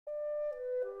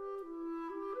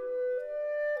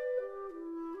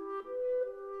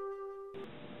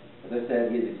as I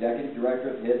said, he is Executive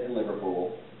Director of HIT in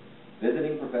Liverpool,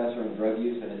 Visiting Professor in Drug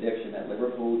Use and Addiction at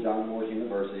Liverpool John Moores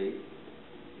University,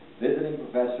 Visiting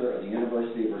Professor of the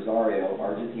University of Rosario,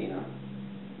 Argentina,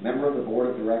 member of the Board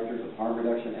of Directors of Harm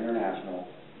Reduction International,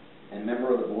 and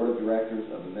member of the Board of Directors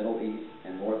of the Middle East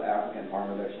and North African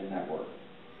Harm Reduction Network.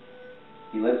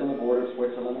 He lives on the border of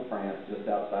Switzerland and France, just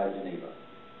outside Geneva.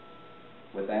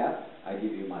 With that, I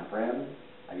give you my friend,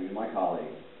 I give you my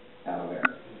colleague, Al Aver.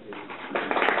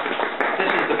 This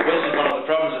is one of the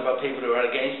problems about people who are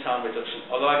against harm reduction.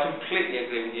 Although I completely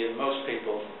agree with you, most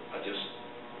people are just,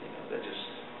 they're just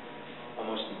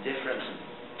almost indifferent and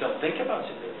don't think about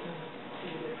it really.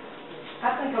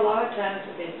 I think a lot of times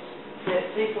it's that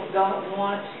people don't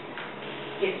want,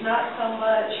 it's not so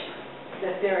much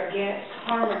that they're against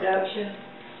harm reduction.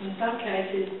 In some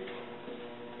cases,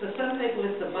 for some people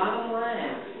it's the bottom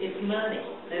line, it's money.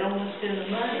 They don't want to spend the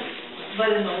money.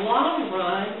 But in the long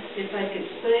run, if they could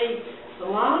see the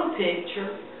long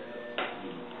picture,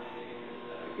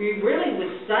 you really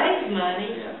would save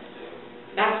money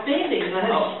by spending money.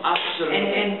 Oh, absolutely.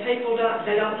 And people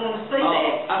they don't want to see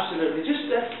that. Absolutely. Just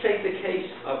let's take the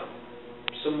case of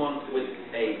someone with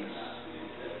AIDS.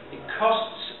 It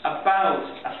costs about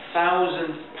 £1,000.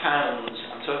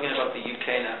 I'm talking about the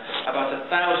UK now. About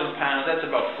 £1,000. That's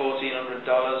about $1,400,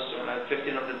 $1,500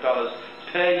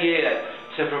 per year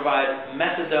to provide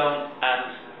methadone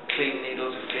and clean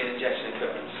needles and clean injection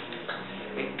equipment.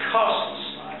 It costs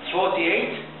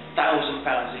 £48,000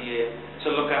 a year to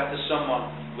look after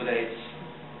someone with AIDS.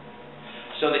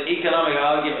 So the economic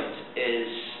argument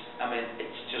is,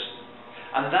 it's just,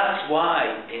 and that's why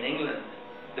in England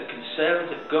the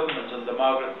Conservative government under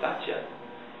Margaret Thatcher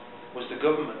was the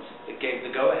government that gave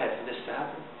the go-ahead for this to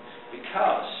happen,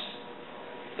 because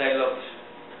they looked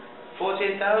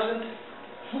 48,000,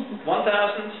 1,000.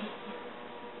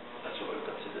 That's what we've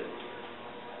got to do.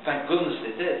 Thank goodness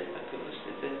they did. Thank goodness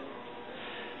they did.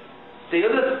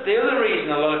 The other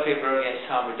reason a lot of people are against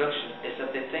harm reduction is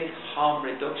that they think harm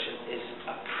reduction is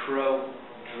a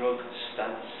pro-drug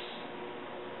stance,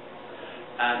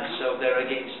 and so they're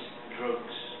against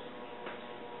drugs.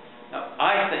 Now,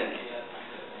 I think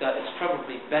that it's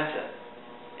probably better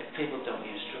if people don't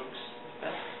use drugs. The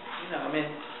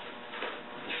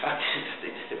fact is that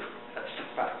they do. That's the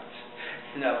fact.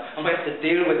 And we have to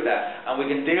deal with that, and we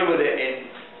can deal with it in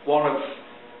one of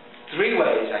three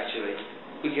ways, actually.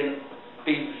 We can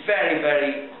be very,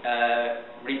 very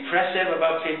repressive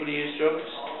about people who use drugs.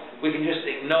 We can just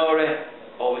ignore it,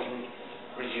 or we can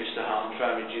reduce the harm,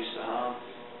 try and reduce the harm.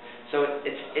 So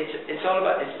it's all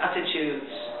about, it's attitudes.